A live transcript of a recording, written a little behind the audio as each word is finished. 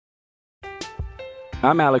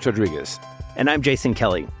I'm Alex Rodriguez. And I'm Jason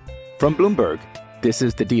Kelly. From Bloomberg, this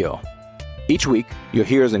is The Deal. Each week, you'll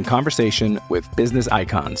hear us in conversation with business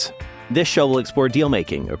icons. This show will explore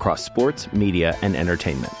deal-making across sports, media, and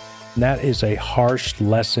entertainment. That is a harsh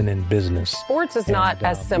lesson in business. Sports is not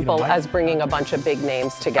as simple as bringing a bunch of big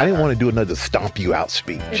names together. I didn't want to do another stomp you out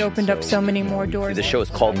speech. It opened up so many more doors. The show is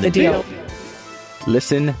called The Deal.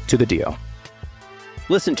 Listen to The Deal.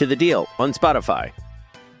 Listen to The Deal on Spotify.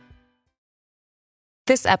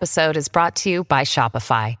 This episode is brought to you by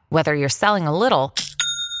Shopify. Whether you're selling a little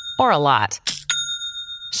or a lot,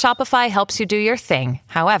 Shopify helps you do your thing,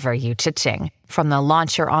 however you cha-ching. From the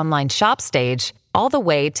launch your online shop stage, all the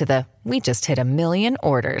way to the we just hit 1 million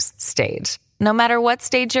orders stage. No matter what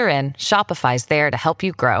stage you're in, Shopify's there to help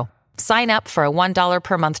you grow. Sign up for a $1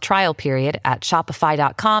 per month trial period at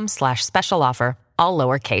shopify.com/special offer, all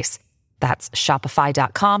lowercase. That's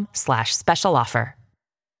shopify.com/special offer.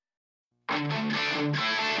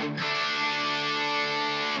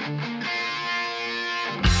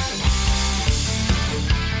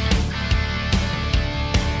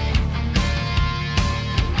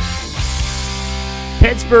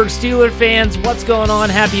 Pittsburgh Steelers fans, what's going on?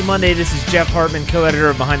 Happy Monday. This is Jeff Hartman, co-editor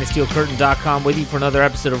of BehindTheSteelCurtain.com, with you for another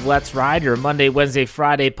episode of Let's Ride, your Monday, Wednesday,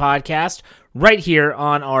 Friday podcast, right here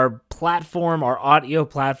on our platform, our audio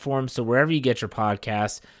platform. So wherever you get your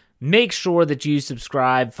podcasts, make sure that you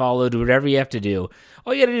subscribe, follow, do whatever you have to do.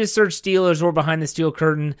 All you got to do is search Steelers or Behind the Steel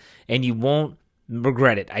Curtain, and you won't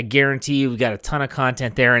regret it. I guarantee you, we've got a ton of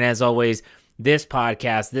content there. And as always, this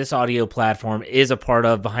podcast, this audio platform is a part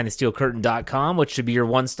of BehindTheSteelCurtain.com, which should be your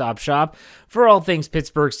one-stop shop for all things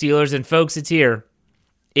Pittsburgh Steelers. And folks, it's here.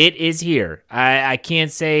 It is here. I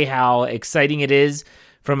can't say how exciting it is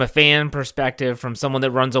from a fan perspective, from someone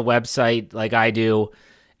that runs a website like I do,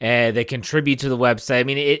 that contribute to the website. I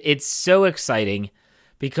mean, it's so exciting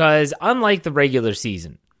because unlike the regular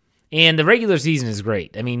season, and the regular season is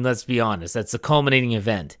great. I mean, let's be honest. That's the culminating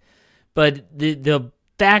event. But the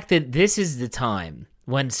fact that this is the time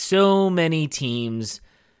when so many teams,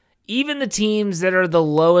 even the teams that are the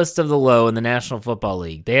lowest of the low in the National Football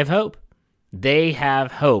League, they have hope. They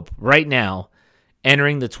have hope right now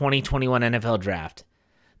entering the 2021 NFL Draft.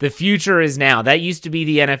 The future is now. That used to be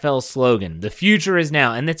the NFL slogan. The future is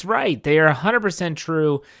now. And that's right. They are 100%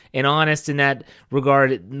 true and honest in that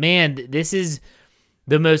regard. Man, this is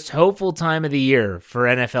the most hopeful time of the year for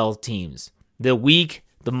NFL teams.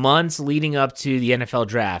 The months leading up to the NFL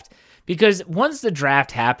Draft. Because once the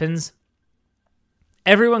draft happens,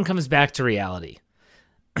 everyone comes back to reality.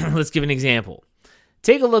 Let's give an example.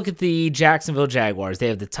 Take a look at the Jacksonville Jaguars. They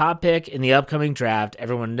have the top pick in the upcoming draft.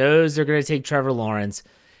 Everyone knows they're going to take Trevor Lawrence.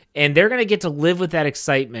 And they're going to get to live with that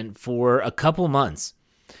excitement for a couple months.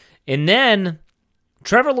 And then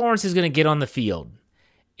Trevor Lawrence is going to get on the field.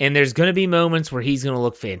 And there's going to be moments where he's going to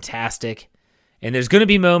look fantastic. And there's going to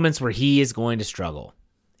be moments where he is going to struggle.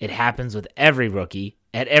 It happens with every rookie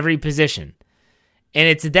at every position. And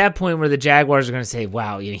it's at that point where the Jaguars are going to say,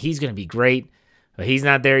 wow, he's going to be great, but he's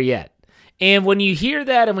not there yet. And when you hear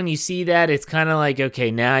that and when you see that, it's kind of like, okay,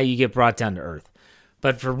 now you get brought down to earth.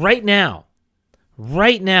 But for right now,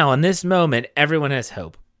 in this moment, everyone has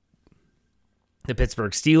hope. The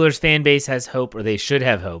Pittsburgh Steelers fan base has hope, or they should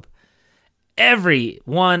have hope. Every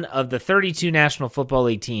one of the 32 National Football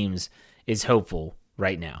League teams is hopeful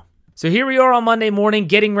right now. So here we are on Monday morning,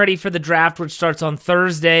 getting ready for the draft, which starts on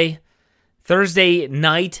Thursday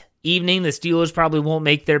night, evening. The Steelers probably won't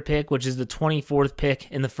make their pick, which is the 24th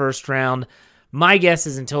pick in the first round. My guess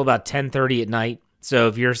is until about 10:30 at night. So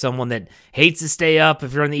if you're someone that hates to stay up,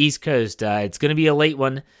 if you're on the East Coast, it's going to be a late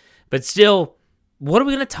one. But still, what are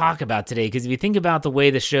we going to talk about today? Because if you think about the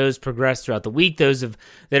way the shows progress throughout the week, those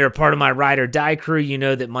that are part of my Ride or Die crew, you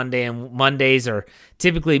know that Mondays are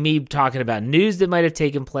typically me talking about news that might have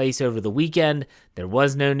taken place over the weekend. There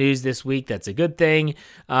was no news this week. That's a good thing.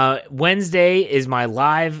 Wednesday is my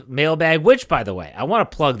live mailbag, which, by the way, I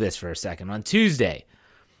want to plug this for a second. On Tuesday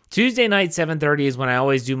night, 7:30 is when I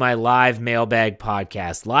always do my live mailbag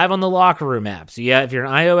podcast, live on the Locker Room app. So yeah, if you're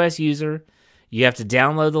an iOS user, you have to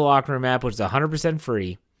download the Locker Room app, which is 100%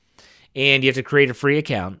 free, and you have to create a free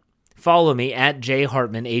account. Follow me at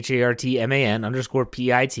jhartman, HARTMAN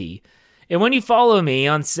 _PIT. And when you follow me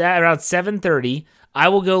on around 7:30, I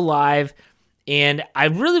will go live, and I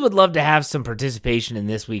really would love to have some participation in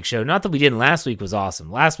this week's show. Not that we didn't. Last week was awesome.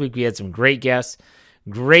 Last week we had some great guests,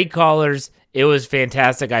 great callers. It was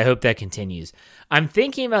fantastic. I hope that continues. I'm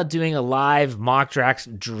thinking about doing a live mock draft.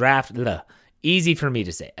 Easy for me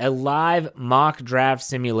to say. A live mock draft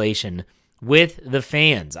simulation with the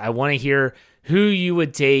fans. I want to hear who you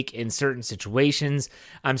would take in certain situations.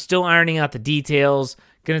 I'm still ironing out the details.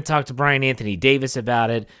 Going to talk to Brian Anthony Davis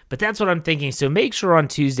about it, but that's what I'm thinking. So make sure on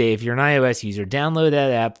Tuesday, if you're an iOS user, download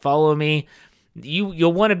that app, follow me.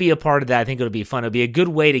 You'll want to be a part of that. I think it'll be fun. It'll be a good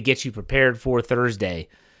way to get you prepared for Thursday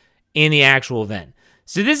in the actual event.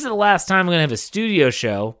 So this is the last time I'm going to have a studio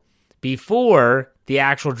show before the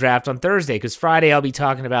actual draft on Thursday, because Friday I'll be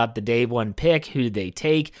talking about the day one pick, who did they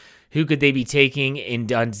take, who could they be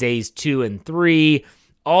taking on days 2 and 3,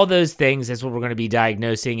 all those things. That's what we're going to be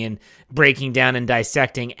diagnosing and breaking down and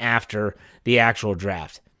dissecting after the actual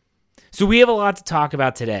draft. So we have a lot to talk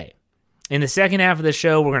about today. In the second half of the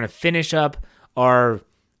show, we're going to finish up our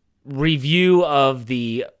review of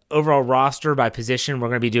the overall roster by position. We're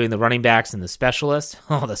going to be doing the running backs and the specialists.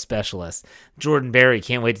 Oh, the specialists. Jordan Berry,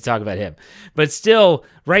 can't wait to talk about him. But still,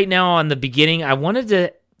 right now on the beginning, I wanted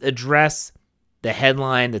to address the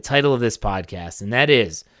headline, the title of this podcast, and that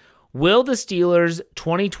is, will the Steelers'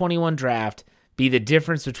 2021 draft be the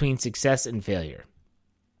difference between success and failure?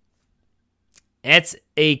 That's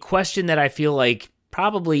a question that I feel like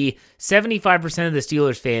probably 75% of the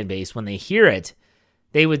Steelers fan base, when they hear it,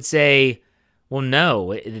 they would say, well,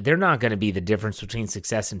 no, they're not going to be the difference between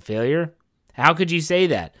success and failure. How could you say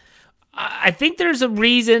that? I think there's a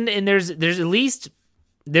reason, and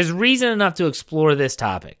there's reason enough to explore this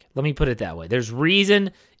topic. Let me put it that way. There's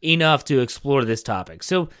reason enough to explore this topic.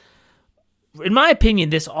 So, in my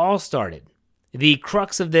opinion, this all started. The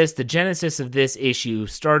crux of this, the genesis of this issue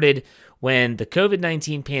started when the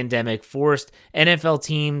COVID-19 pandemic forced NFL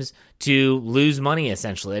teams to lose money,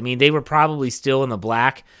 essentially. I mean, they were probably still in the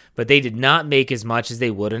black, but they did not make as much as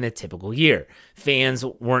they would in a typical year. Fans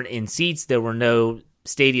weren't in seats. There were no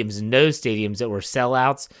stadiums that were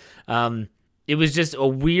sellouts. It was just a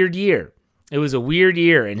weird year. It was a weird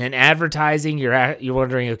year. And then advertising, you're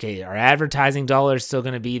wondering, okay, are advertising dollars still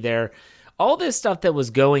going to be there? All this stuff that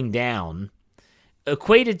was going down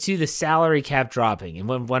equated to the salary cap dropping and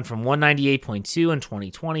went from 198.2 in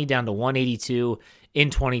 2020 down to 182 in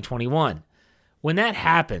 2021. When that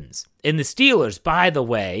happens, and the Steelers, by the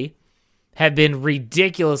way, have been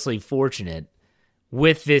ridiculously fortunate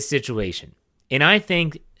with this situation. And I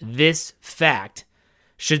think this fact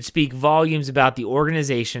should speak volumes about the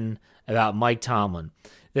organization, about Mike Tomlin.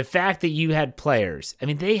 The fact that you had players, I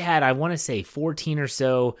mean, they had, I want to say, 14 or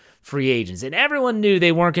so free agents, and everyone knew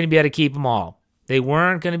they weren't going to be able to keep them all. They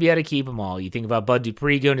weren't going to be able to keep them all. You think about Bud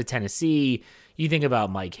Dupree going to Tennessee. You think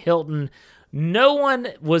about Mike Hilton. No one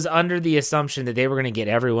was under the assumption that they were going to get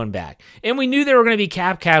everyone back. And we knew there were going to be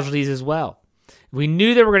cap casualties as well. We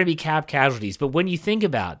knew there were going to be cap casualties. But when you think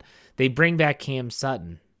about, they bring back Cam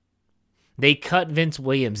Sutton. They cut Vince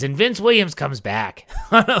Williams. And Vince Williams comes back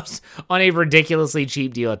on a ridiculously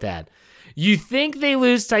cheap deal at that. You think they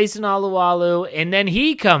lose Tyson Alualu, and then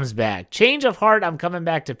he comes back. Change of heart, I'm coming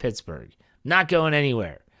back to Pittsburgh. Not going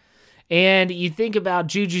anywhere. And you think about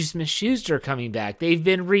Juju Smith-Schuster coming back. They've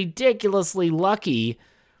been ridiculously lucky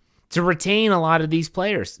to retain a lot of these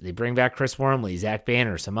players. They bring back Chris Wormley, Zach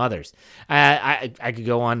Banner, some others. I could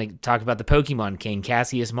go on to talk about the Pokemon King,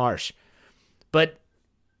 Cassius Marsh. But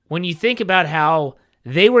when you think about how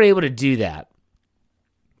they were able to do that,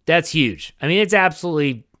 that's huge. I mean, it's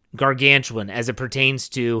absolutely gargantuan as it pertains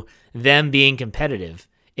to them being competitive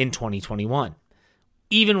in 2021.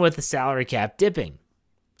 Even with the salary cap dipping.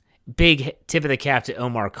 Big tip of the cap to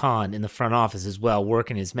Omar Khan in the front office as well,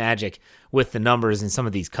 working his magic with the numbers in some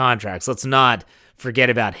of these contracts. Let's not forget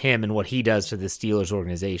about him and what he does for the Steelers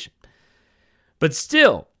organization. But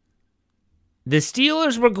still, the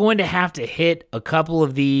Steelers were going to have to hit a couple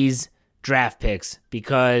of these draft picks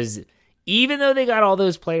because even though they got all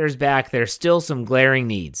those players back, there's still some glaring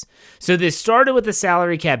needs. So this started with the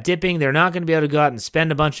salary cap dipping. They're not going to be able to go out and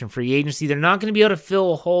spend a bunch in free agency. They're not going to be able to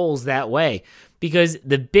fill holes that way because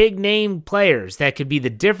the big name players that could be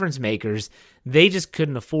the difference makers, they just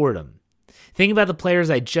couldn't afford them. Think about the players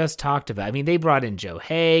I just talked about. I mean, they brought in Joe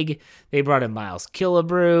Haig. They brought in Miles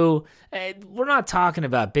Killebrew. We're not talking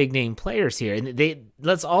about big name players here. And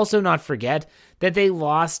let's also not forget that they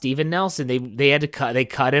lost Steven Nelson. They had to cut. They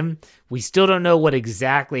cut him. We still don't know what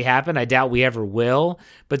exactly happened. I doubt we ever will.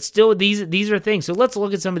 But still, these are things. So let's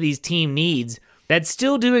look at some of these team needs that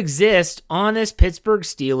still do exist on this Pittsburgh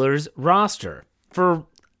Steelers roster for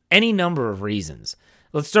any number of reasons.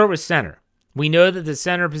 Let's start with center. We know that the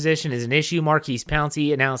center position is an issue. Marquise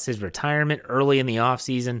Pouncey announced his retirement early in the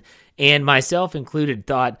offseason, and myself included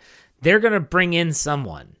thought they're going to bring in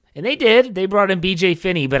someone. And they did. They brought in B.J.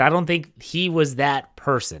 Finney, but I don't think he was that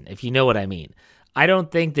person, if you know what I mean. I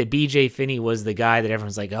don't think that B.J. Finney was the guy that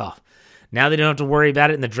everyone's like, oh, now they don't have to worry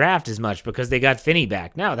about it in the draft as much because they got Finney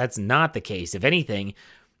back. No, that's not the case. If anything,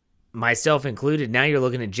 myself included, now you're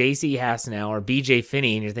looking at J.C. Hassenauer, B.J.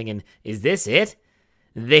 Finney, and you're thinking, is this it?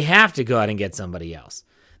 They have to go out and get somebody else.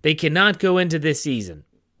 They cannot go into this season.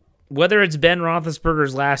 Whether it's Ben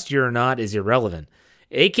Roethlisberger's last year or not is irrelevant.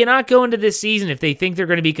 They cannot go into this season if they think they're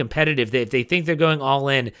going to be competitive, if they think they're going all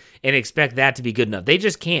in and expect that to be good enough. They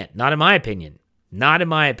just can't. Not in my opinion. Not in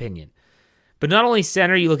my opinion. But not only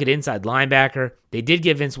center, you look at inside linebacker. They did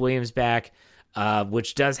get Vince Williams back,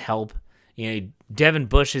 which does help. Devin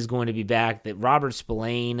Bush is going to be back. That Robert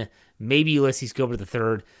Spillane, maybe Ulysses Gilbert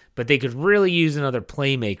III, but they could really use another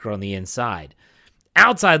playmaker on the inside.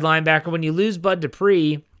 Outside linebacker, when you lose Bud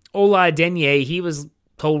Dupree, Ola Adenye, he was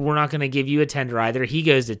told we're not going to give you a tender either. He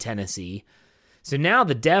goes to Tennessee. So now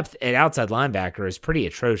the depth at outside linebacker is pretty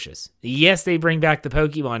atrocious. Yes, they bring back the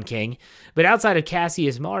Pokemon King, but outside of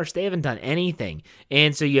Cassius Marsh, they haven't done anything.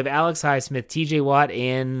 And so you have Alex Highsmith, TJ Watt,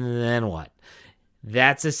 and then what?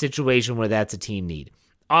 That's a situation where that's a team need.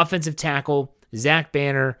 Offensive tackle, Zach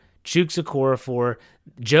Banner, Chuks Okorafor,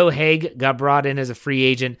 Joe Haig got brought in as a free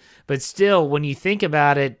agent, but still, when you think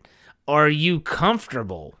about it, are you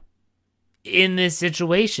comfortable in this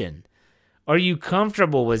situation? Are you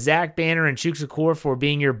comfortable with Zach Banner and Chuks Okorafor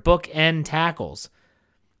being your bookend tackles?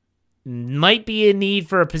 Might be a need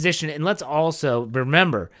for a position, and let's also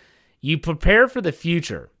remember, you prepare for the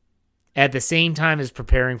future at the same time as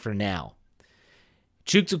preparing for now.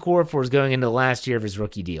 Chuks Okorafor is going into the last year of his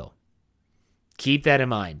rookie deal. Keep that in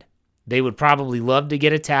mind. They would probably love to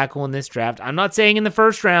get a tackle in this draft. I'm not saying in the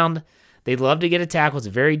first round. They'd love to get a tackle. It's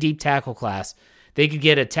a very deep tackle class. They could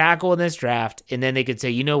get a tackle in this draft, and then they could say,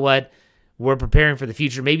 you know what? We're preparing for the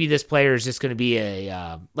future. Maybe this player is just going to be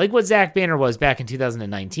like what Zach Banner was back in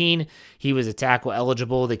 2019. He was a tackle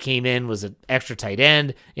eligible that came in, was an extra tight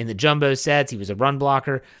end in the jumbo sets. He was a run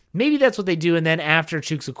blocker. Maybe that's what they do, and then after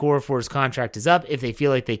Chuks Okorafor's contract is up, if they feel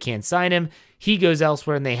like they can't sign him, he goes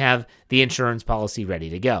elsewhere, and they have the insurance policy ready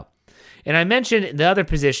to go. And I mentioned the other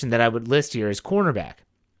position that I would list here is cornerback.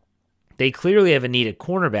 They clearly have a need at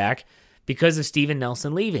cornerback because of Steven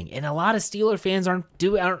Nelson leaving. And a lot of Steeler fans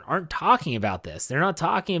aren't talking about this. They're not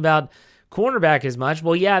talking about cornerback as much.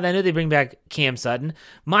 Well, yeah, I know they bring back Cam Sutton.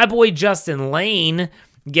 My boy Justin Lane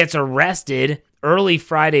gets arrested early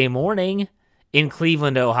Friday morning in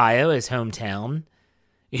Cleveland, Ohio, his hometown.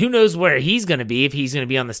 Who knows where he's going to be, if he's going to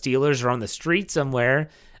be on the Steelers or on the street somewhere.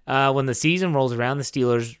 When the season rolls around, the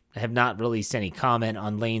Steelers have not released any comment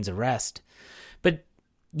on Lane's arrest. But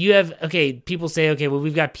you have, people say, well,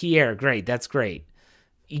 we've got Pierre. Great, that's great.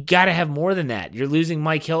 You got to have more than that. You're losing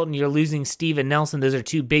Mike Hilton. You're losing Steven Nelson. Those are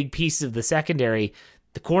two big pieces of the secondary.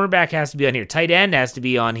 The cornerback has to be on here. Tight end has to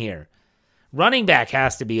be on here. Running back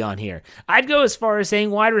has to be on here. I'd go as far as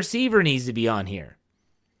saying wide receiver needs to be on here.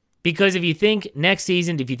 Because if you think next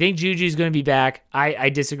season, if you think Juju's going to be back, I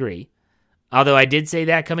disagree. Although I did say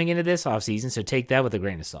that coming into this offseason, so take that with a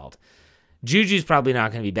grain of salt. Juju's probably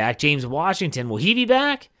not going to be back. James Washington, will he be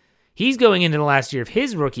back? He's going into the last year of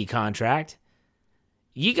his rookie contract.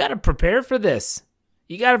 You got to prepare for this.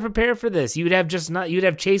 You would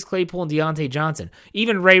have Chase Claypool and Deontay Johnson.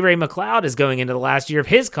 Even Ray McLeod is going into the last year of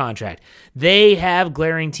his contract. They have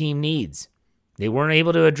glaring team needs. They weren't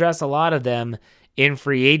able to address a lot of them in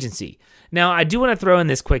free agency. Now, I do want to throw in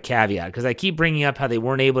this quick caveat because I keep bringing up how they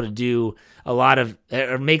weren't able to do a lot of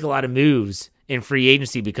or make a lot of moves in free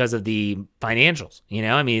agency because of the financials.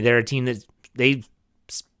 They're a team that they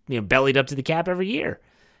bellied up to the cap every year.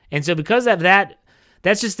 And so because of that,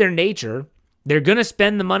 that's just their nature. They're going to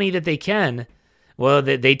spend the money that they can. Well,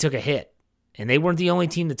 they took a hit, and they weren't the only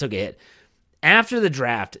team that took a hit. After the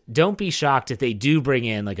draft, don't be shocked if they do bring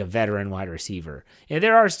in like a veteran wide receiver. And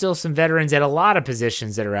there are still some veterans at a lot of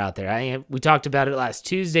positions that are out there. We talked about it last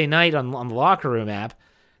Tuesday night on the Locker Room app,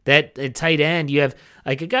 that at tight end, you have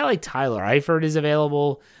like a guy like Tyler Eifert is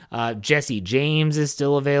available. Jesse James is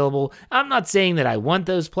still available. I'm not saying that I want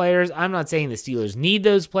those players. I'm not saying the Steelers need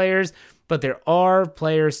those players, but there are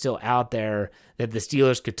players still out there that the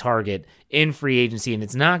Steelers could target in free agency, and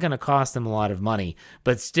it's not going to cost them a lot of money.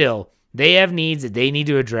 But still, they have needs that they need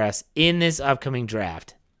to address in this upcoming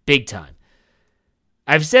draft. Big time.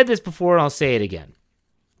 I've said this before, and I'll say it again.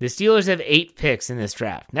 The Steelers have 8 picks in this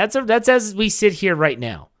draft. That's as we sit here right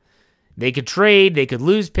now. They could trade, they could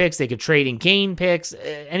lose picks, they could trade and gain picks.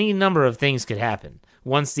 Any number of things could happen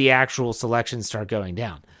once the actual selections start going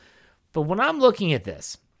down. But when I'm looking at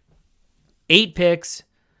this, 8 picks,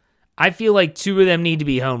 I feel like 2 of them need to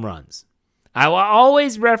be home runs. I will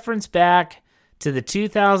always reference back to the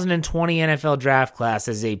 2020 NFL draft class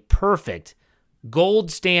as a perfect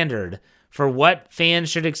gold standard for what fans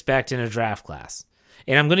should expect in a draft class.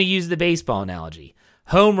 And I'm going to use the baseball analogy.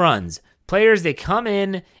 Home runs, players that come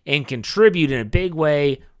in and contribute in a big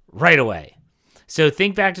way right away. So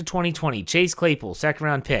think back to 2020. Chase Claypool, second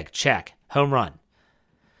round pick, check, home run.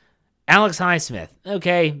 Alex Highsmith,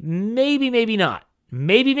 okay, maybe not.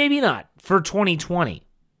 Maybe not for 2020.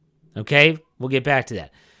 Okay, we'll get back to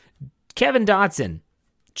that. Kevin Dotson,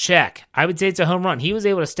 check. I would say it's a home run. He was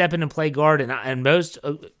able to step in and play guard, and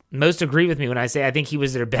most agree with me when I say I think he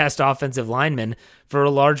was their best offensive lineman for a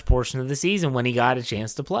large portion of the season when he got a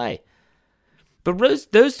chance to play. But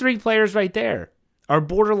those three players right there are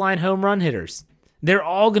borderline home run hitters. They're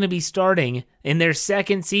all going to be starting in their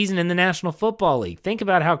second season in the National Football League. Think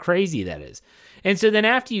about how crazy that is. And so then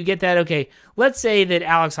after you get that, okay, let's say that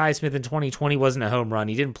Alex Highsmith in 2020 wasn't a home run.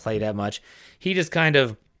 He didn't play that much. He just kind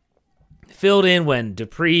of filled in when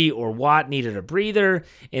Dupree or Watt needed a breather.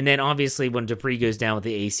 And then obviously when Dupree goes down with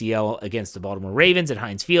the ACL against the Baltimore Ravens at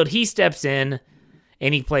Heinz Field, he steps in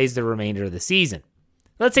and he plays the remainder of the season.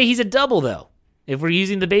 Let's say he's a double, though. If we're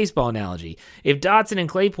using the baseball analogy, if Dotson and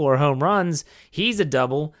Claypool are home runs, he's a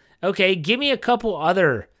double. Okay, give me a couple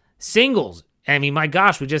other singles. I mean, my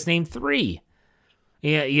gosh, we just named three.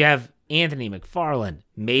 Yeah, you have Anthony McFarland,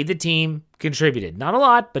 made the team, contributed. Not a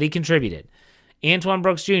lot, but he contributed. Antoine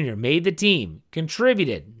Brooks Jr. made the team,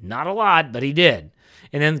 contributed. Not a lot, but he did.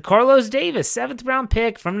 And then Carlos Davis, 7th round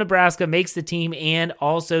pick from Nebraska, makes the team and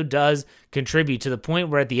also does contribute to the point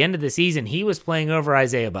where at the end of the season, he was playing over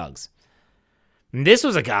Isaiah Buggs. And this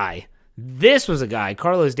was a guy,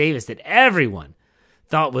 Carlos Davis, that everyone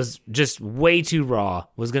thought was just way too raw,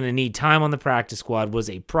 was going to need time on the practice squad, was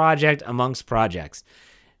a project amongst projects.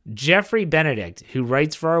 Jeffrey Benedict, who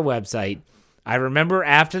writes for our website, I remember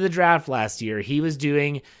after the draft last year, he was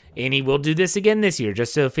doing, and he will do this again this year,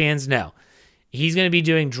 just so fans know, he's going to be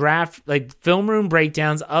doing draft, like film room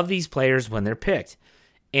breakdowns of these players when they're picked.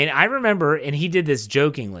 And I remember, and he did this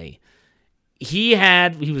jokingly, he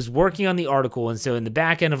was working on the article, and so in the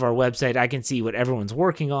back end of our website, I can see what everyone's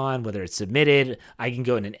working on, whether it's submitted. I can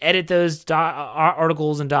go in and edit those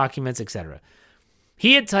articles and documents, etc.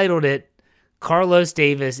 He had titled it, Carlos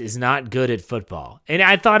Davis is not good at football. And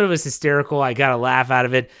I thought it was hysterical. I got a laugh out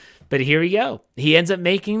of it. But here we go. He ends up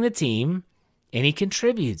making the team, and he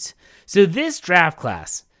contributes. So this draft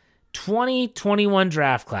class, 2021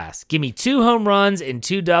 draft class, give me 2 home runs and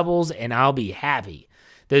 2 doubles, and I'll be happy.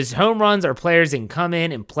 Those home runs are players that can come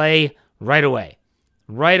in and play right away.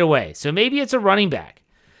 Right away. So maybe it's a running back.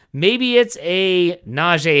 Maybe it's a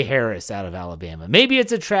Najee Harris out of Alabama. Maybe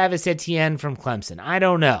it's a Travis Etienne from Clemson. I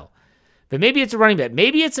don't know. But maybe it's a running back.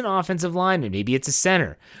 Maybe it's an offensive lineman. Maybe it's a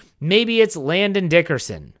center. Maybe it's Landon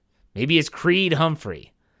Dickerson. Maybe it's Creed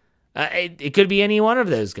Humphrey. It could be any one of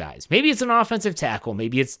those guys. Maybe it's an offensive tackle.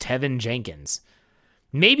 Maybe it's Tevin Jenkins.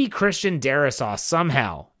 Maybe Christian Darrisaw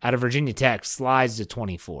somehow out of Virginia Tech slides to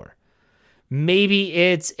 24. Maybe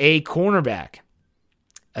it's a cornerback,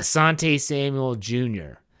 Asante Samuel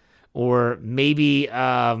Jr., or maybe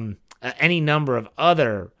any number of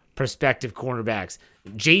other prospective cornerbacks,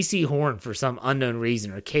 J.C. Horn for some unknown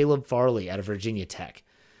reason, or Caleb Farley out of Virginia Tech.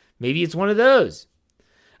 Maybe it's one of those.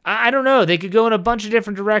 I don't know. They could go in a bunch of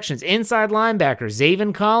different directions. Inside linebacker,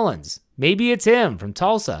 Zaven Collins. Maybe it's him from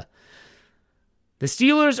Tulsa. The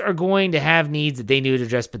Steelers are going to have needs that they need to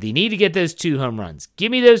address, but they need to get those 2 home runs.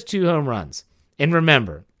 Give me those 2 home runs. And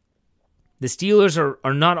remember, the Steelers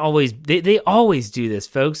are not always, they always do this,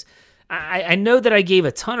 folks. I know that I gave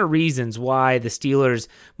a ton of reasons why the Steelers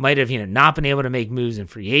might have not been able to make moves in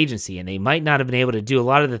free agency, and they might not have been able to do a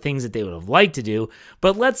lot of the things that they would have liked to do,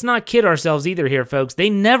 but let's not kid ourselves either here, folks. They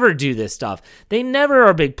never do this stuff. They never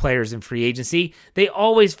are big players in free agency. They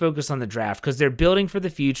always focus on the draft because they're building for the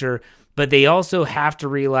future, but they also have to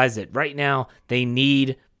realize that right now they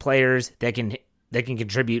need players that can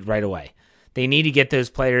contribute right away. They need to get those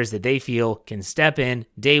players that they feel can step in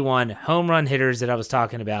day one, home run hitters that I was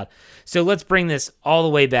talking about. So let's bring this all the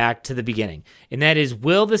way back to the beginning. And that is,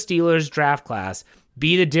 will the Steelers draft class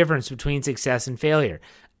be the difference between success and failure?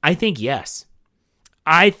 I think yes.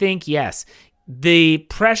 The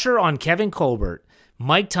pressure on Kevin Colbert,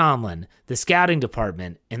 Mike Tomlin, the scouting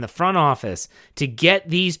department, and the front office to get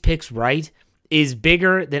these picks right is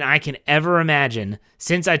bigger than I can ever imagine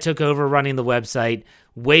since I took over running the website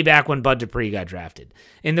way back when Bud Dupree got drafted.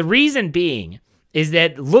 And the reason being is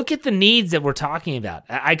that look at the needs that we're talking about.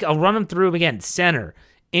 I'll run them through them again. Center,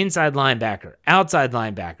 inside linebacker, outside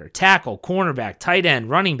linebacker, tackle, cornerback, tight end,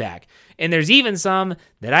 running back. And there's even some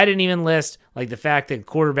that I didn't even list, like the fact that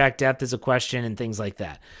quarterback depth is a question and things like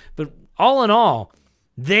that. But all in all,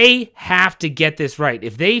 they have to get this right.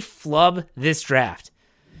 If they flub this draft,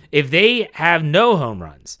 if they have no home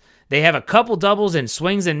runs, they have a couple doubles and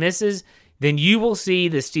swings and misses, then you will see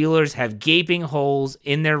the Steelers have gaping holes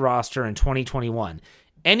in their roster in 2021.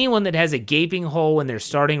 Anyone that has a gaping hole in their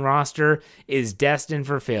starting roster is destined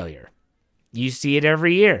for failure. You see it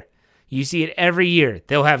every year.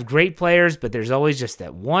 They'll have great players, but there's always just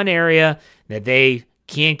that one area that they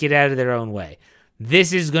can't get out of their own way.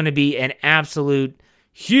 This is going to be an absolute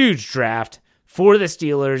huge draft for the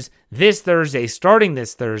Steelers starting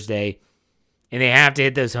this Thursday, and they have to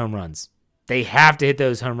hit those home runs.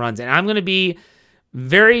 And I'm going to be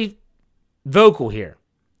very vocal here.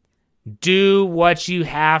 Do what you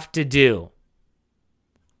have to do.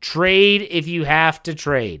 Trade if you have to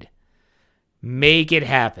trade. Make it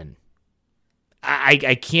happen.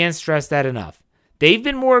 I can't stress that enough. They've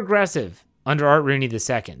been more aggressive under Art Rooney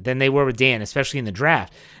II than they were with Dan, especially in the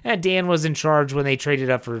draft. And Dan was in charge when they traded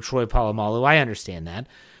up for Troy Polamalu. I understand that.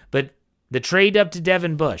 But the trade up to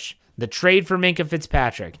Devin Bush, the trade for Minkah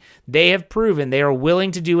Fitzpatrick, they have proven they are willing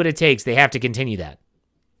to do what it takes. They have to continue that.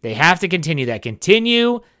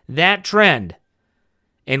 Continue that trend.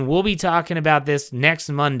 And we'll be talking about this next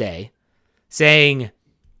Monday, saying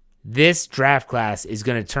this draft class is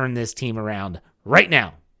going to turn this team around right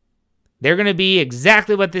now. They're going to be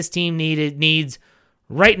exactly what this team needs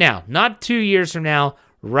right now. Not 2 years from now,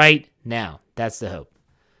 right now. That's the hope.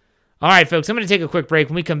 All right, folks, I'm going to take a quick break.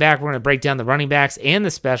 When we come back, we're going to break down the running backs and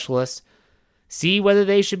the specialists, see whether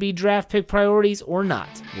they should be draft pick priorities or not.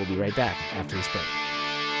 We'll be right back after this break.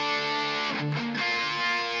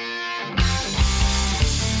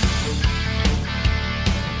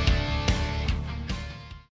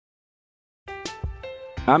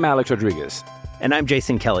 I'm Alex Rodriguez. And I'm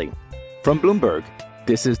Jason Kelly. From Bloomberg,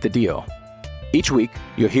 this is The Deal. Each week,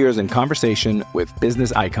 you'll hear us in conversation with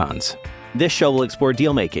business icons. This show will explore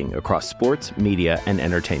deal-making across sports, media, and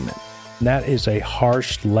entertainment. That is a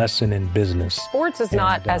harsh lesson in business. Sports is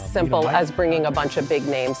not as simple as bringing a bunch of big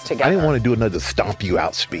names together. I didn't want to do another stomp you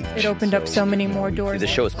out speech. It opened up so many more doors. The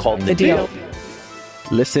show is called The Deal.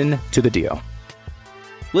 Listen to The Deal.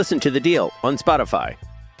 Listen to The Deal on Spotify.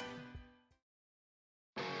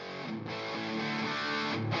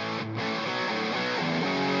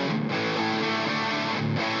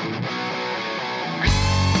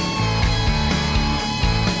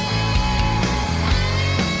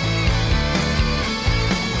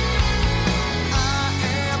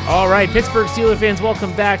 All right, Pittsburgh Steelers fans,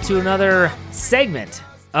 welcome back to another segment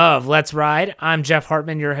of Let's Ride. I'm Jeff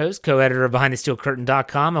Hartman, your host, co-editor of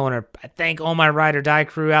BehindTheSteelCurtain.com. I want to thank all my Ride or Die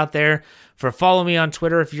crew out there for following me on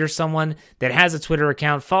Twitter. If you're someone that has a Twitter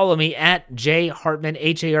account, follow me at jhartman,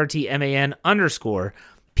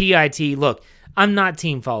 HARTMAN_PIT. Look, I'm not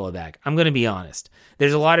team follow back. I'm going to be honest.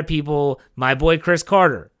 There's a lot of people, my boy Chris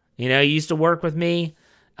Carter, he used to work with me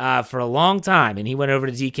for a long time, and he went over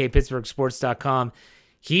to DKPittsburghSports.com.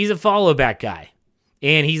 He's a follow back guy.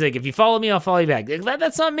 And he's like, if you follow me, I'll follow you back.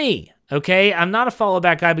 That's not me, okay? I'm not a follow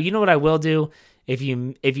back guy, but you know what I will do? If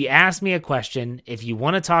you ask me a question, if you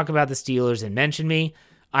want to talk about the Steelers and mention me,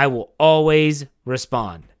 I will always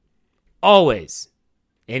respond. Always.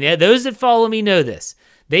 And those that follow me know this.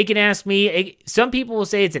 They can ask me, some people will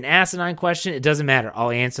say it's an asinine question. It doesn't matter.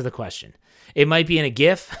 I'll answer the question. It might be in a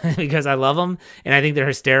GIF because I love them and I think they're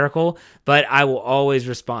hysterical, but I will always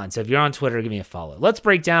respond. So if you're on Twitter, give me a follow. Let's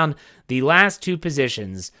break down the last two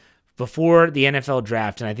positions before the NFL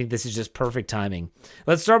draft, and I think this is just perfect timing.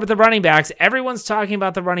 Let's start with the running backs. Everyone's talking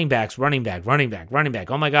about the running backs. Running back.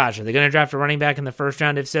 Oh my gosh, are they going to draft a running back in the first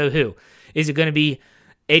round? If so, who? Is it going to be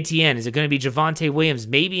Etienne? Is it going to be Javonte Williams?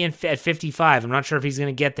 Maybe at 55. I'm not sure if he's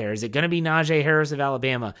going to get there. Is it going to be Najee Harris of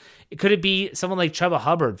Alabama? Could it be someone like Chuba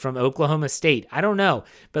Hubbard from Oklahoma State? I don't know.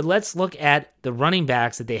 But let's look at the running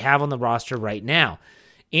backs that they have on the roster right now.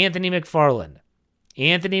 Anthony McFarland,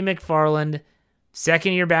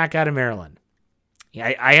 second year back out of Maryland.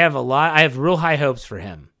 I have real high hopes for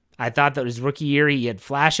him. I thought that his rookie year he had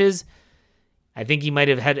flashes. I think he might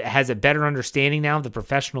have has a better understanding now of the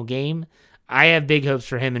professional game. I have big hopes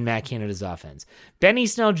for him in Matt Canada's offense. Benny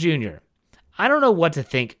Snell Jr. I don't know what to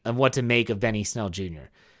think of what to make of Benny Snell Jr.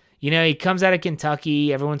 He comes out of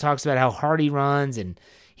Kentucky. Everyone talks about how hard he runs, and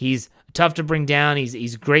he's tough to bring down.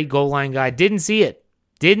 He's a great goal line guy. Didn't see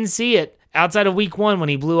it outside of week 1 when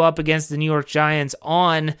he blew up against the New York Giants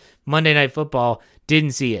on Monday Night Football.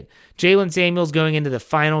 Didn't see it. Jalen Samuels going into the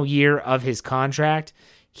final year of his contract.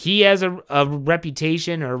 He has a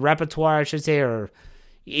reputation or repertoire, I should say, or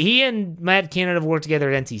he and Matt Canada have worked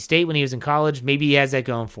together at NC State when he was in college. Maybe he has that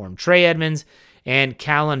going for him. Trey Edmonds and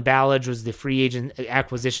Callan Ballage was the free agent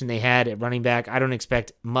acquisition they had at running back. I don't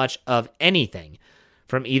expect much of anything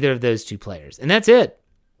from either of those two players. And that's it.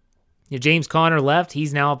 James Conner left.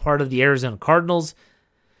 He's now a part of the Arizona Cardinals.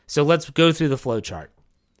 So let's go through the flow chart.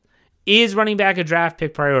 Is running back a draft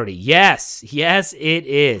pick priority? Yes, it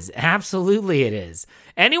is. Absolutely it is.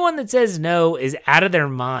 Anyone that says no is out of their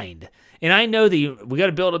mind. And I know that we got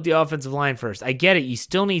to build up the offensive line first. I get it. You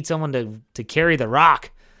still need someone to carry the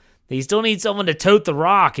rock. You still need someone to tote the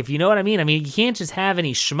rock, if you know what I mean. I mean, you can't just have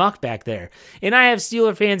any schmuck back there. And I have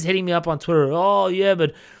Steeler fans hitting me up on Twitter. Oh, yeah,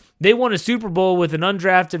 but they won a Super Bowl with an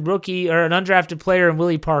undrafted rookie or an undrafted player in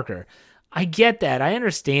Willie Parker. I get that. I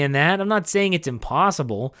understand that. I'm not saying it's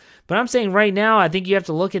impossible. But I'm saying right now, I think you have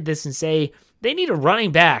to look at this and say, they need a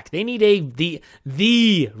running back. They need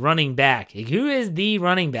the running back. Who is the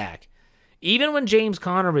running back? Even when James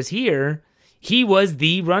Conner was here, he was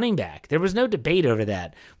the running back. There was no debate over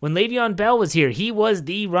that. When Le'Veon Bell was here, he was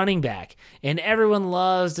the running back. And everyone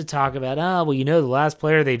loves to talk about, the last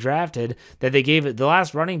player they drafted, the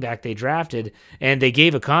last running back they drafted, and they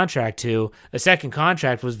gave a contract to, a second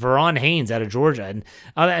contract was Verron Haynes out of Georgia. And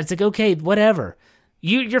it's like, okay, whatever.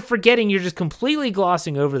 You're forgetting, you're just completely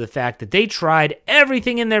glossing over the fact that they tried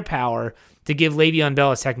everything in their power to give Le'Veon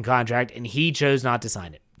Bell a second contract, and he chose not to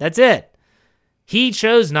sign it. That's it. He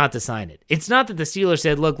chose not to sign it. It's not that the Steelers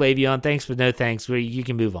said, look, Le'Veon, thanks but no thanks, you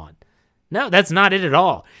can move on. No, that's not it at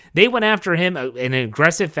all. They went after him in an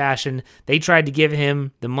aggressive fashion. They tried to give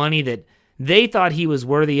him the money that they thought he was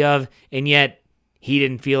worthy of, and yet he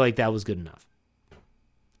didn't feel like that was good enough.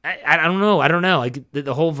 I don't know. Like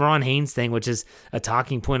the whole Verron Haynes thing, which is a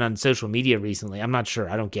talking point on social media recently, I'm not sure.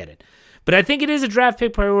 I don't get it. But I think it is a draft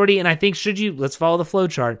pick priority, and I think let's follow the flow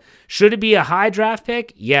chart. Should it be a high draft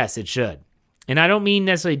pick? Yes, it should. And I don't mean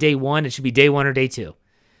necessarily day one. It should be day 1 or day 2.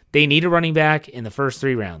 They need a running back in the first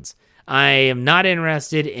 3 rounds. I am not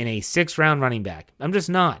interested in a 6th-round running back. I'm just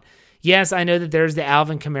not. Yes, I know that there's the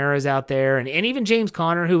Alvin Kamaras out there, and even James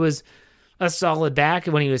Conner, who was a solid back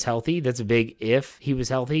when he was healthy. That's a big if he was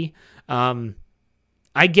healthy.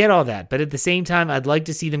 I get all that, but at the same time, I'd like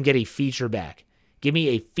to see them get a feature back. Give me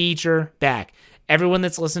a feature back. Everyone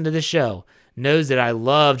that's listened to this show knows that I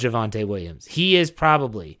love Javonte Williams. He is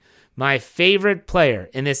probably my favorite player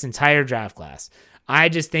in this entire draft class. I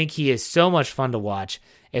just think he is so much fun to watch.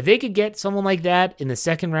 If they could get someone like that in the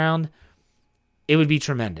 2nd round, it would be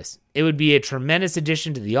tremendous. It would be a tremendous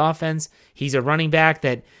addition to the offense. He's a running back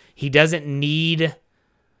that he doesn't need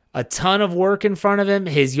a ton of work in front of him.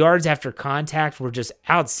 His yards after contact were just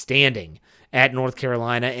outstanding at North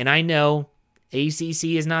Carolina. And I know ACC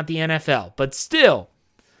is not the NFL, but still,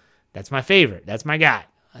 that's my favorite. That's my guy.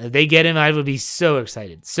 If they get him, I would be so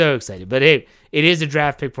excited. So excited. But hey, it is a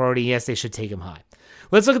draft pick priority. Yes, they should take him high.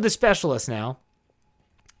 Let's look at the specialists now.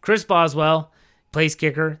 Chris Boswell, place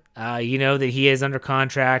kicker. You know that he is under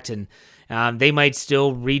contract, and they might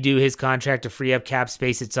still redo his contract to free up cap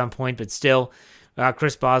space at some point, but still,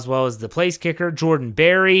 Chris Boswell is the place kicker. Jordan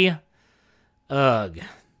Berry. Ugh.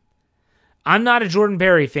 I'm not a Jordan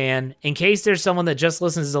Berry fan. In case there's someone that just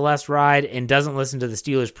listens to the Let's Ride and doesn't listen to the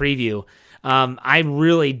Steelers preview, I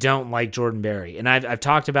really don't like Jordan Berry. And I've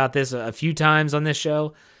talked about this a few times on this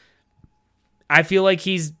show. I feel like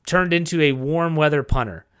he's turned into a warm weather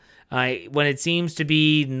punter. When it seems to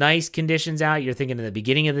be nice conditions out, you're thinking in the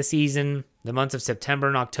beginning of the season, the months of September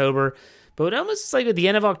and October. But almost like at the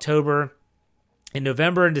end of October, in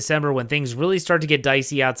November and December, when things really start to get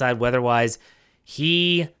dicey outside weather-wise,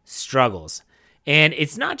 he struggles. And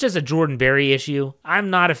it's not just a Jordan Berry issue. I'm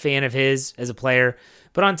not a fan of his as a player.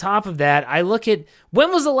 But on top of that, I look at,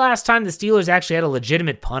 when was the last time the Steelers actually had a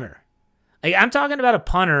legitimate punter? Like, I'm talking about a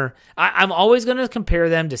punter. I'm always going to compare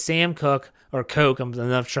them to Sam Cook, or Coke, I'm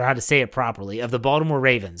not sure how to say it properly, of the Baltimore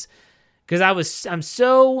Ravens. Because I'm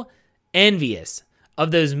so envious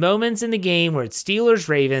of those moments in the game where it's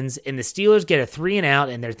Steelers-Ravens, and the Steelers get a 3-and-out,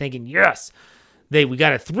 and they're thinking, yes, we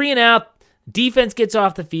got a 3-and-out, defense gets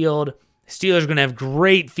off the field, Steelers are going to have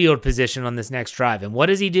great field position on this next drive. And what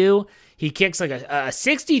does he do? He kicks like a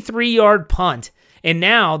 63-yard punt, and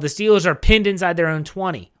now the Steelers are pinned inside their own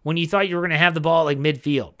 20 when you thought you were going to have the ball at like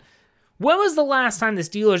midfield. When was the last time the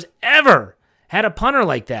Steelers ever had a punter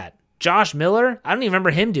like that? Josh Miller? I don't even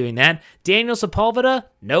remember him doing that. Daniel Sepulveda?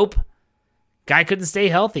 Nope. Guy couldn't stay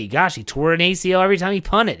healthy. Gosh, he tore an ACL every time he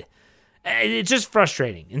punted. It's just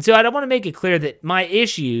frustrating. And so I want to make it clear that my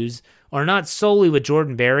issues are not solely with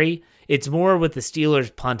Jordan Berry. It's more with the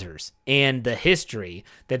Steelers punters and the history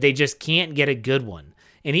that they just can't get a good one.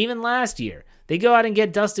 And even last year, they go out and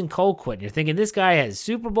get Dustin Colquitt. You're thinking, this guy has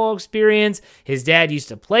Super Bowl experience. His dad used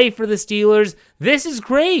to play for the Steelers. This is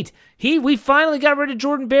great. We finally got rid of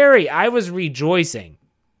Jordan Berry. I was rejoicing.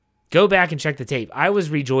 Go back and check the tape. I was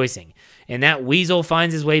rejoicing. And that weasel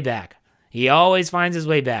finds his way back. He always finds his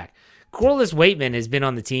way back. Corliss Waitman has been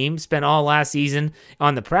on the team, spent all last season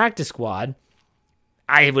on the practice squad.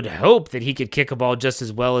 I would hope that he could kick a ball just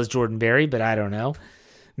as well as Jordan Berry, but I don't know.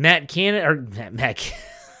 Matt Canada,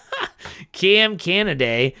 Cam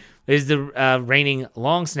Canaday is the reigning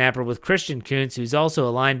long snapper with Christian Kuntz, who's also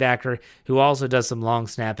a linebacker who also does some long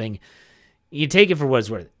snapping. You take it for what it's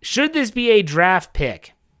worth. Should this be a draft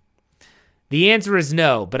pick? The answer is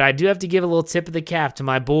no, but I do have to give a little tip of the cap to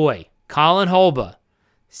my boy, Colin Holba,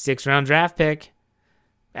 6th-round draft pick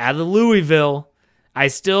out of Louisville. I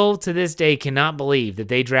still, to this day, cannot believe that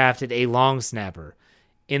they drafted a long snapper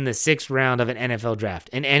in the 6th round of an NFL draft,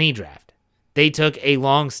 in any draft. They took a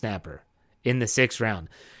long snapper in the 6th round.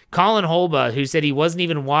 Colin Holba, who said he wasn't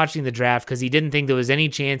even watching the draft because he didn't think there was any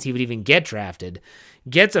chance he would even get drafted,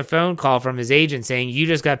 gets a phone call from his agent saying, you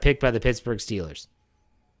just got picked by the Pittsburgh Steelers.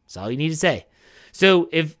 That's all you need to say. So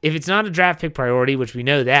if it's not a draft pick priority, which we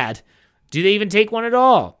know that, do they even take one at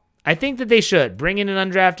all? I think that they should. Bring in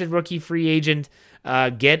an undrafted rookie free agent,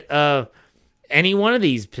 get any one of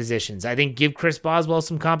these positions. I think give Chris Boswell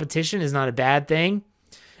some competition is not a bad thing.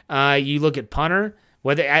 You look at punter,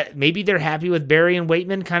 whether maybe they're happy with Barry and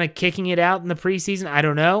Waitman kind of kicking it out in the preseason. I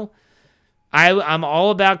don't know. I'm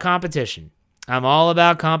all about competition.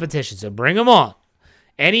 So bring them on.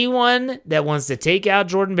 Anyone that wants to take out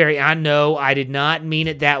Jordan Berry, I know I did not mean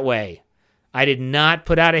it that way. I did not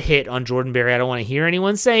put out a hit on Jordan Berry. I don't want to hear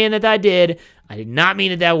anyone saying that I did. I did not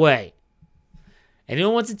mean it that way.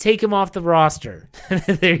 Anyone wants to take him off the roster?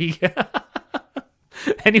 There you go.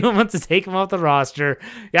 Anyone wants to take him off the roster?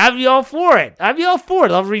 I'd be all for it.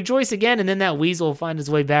 I'll rejoice again, and then that weasel will find his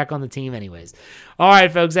way back on the team anyways. All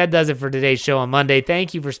right, folks, that does it for today's show on Monday.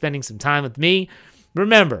 Thank you for spending some time with me.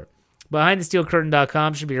 Remember,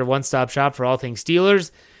 BehindTheSteelCurtain.com should be your one-stop shop for all things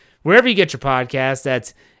Steelers. Wherever you get your podcasts,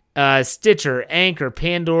 that's Stitcher, Anchor,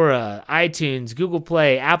 Pandora, iTunes, Google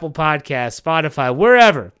Play, Apple Podcasts, Spotify,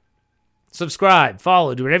 wherever. Subscribe,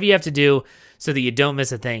 follow, do whatever you have to do so that you don't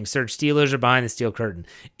miss a thing. Search Steelers or Behind the Steel Curtain.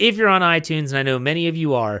 If you're on iTunes, and I know many of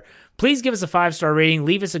you are, please give us a 5-star rating.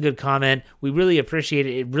 Leave us a good comment. We really appreciate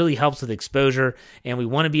it. It really helps with exposure, and we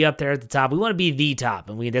want to be up there at the top. We want to be the top,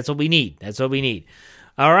 and that's what we need.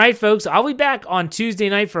 All right, folks, I'll be back on Tuesday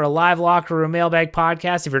night for a live Locker Room Mailbag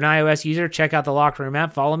podcast. If you're an iOS user, check out the Locker Room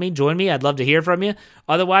app. Follow me, join me. I'd love to hear from you.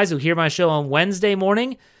 Otherwise, you'll hear my show on Wednesday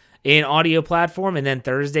morning in audio platform, and then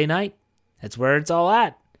Thursday night. That's where it's all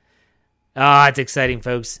at. It's exciting,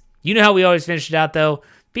 folks. You know how we always finish it out, though.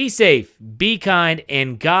 Be safe, be kind,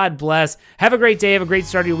 and God bless. Have a great day. Have a great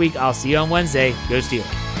start of your week. I'll see you on Wednesday. Go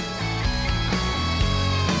Steelers.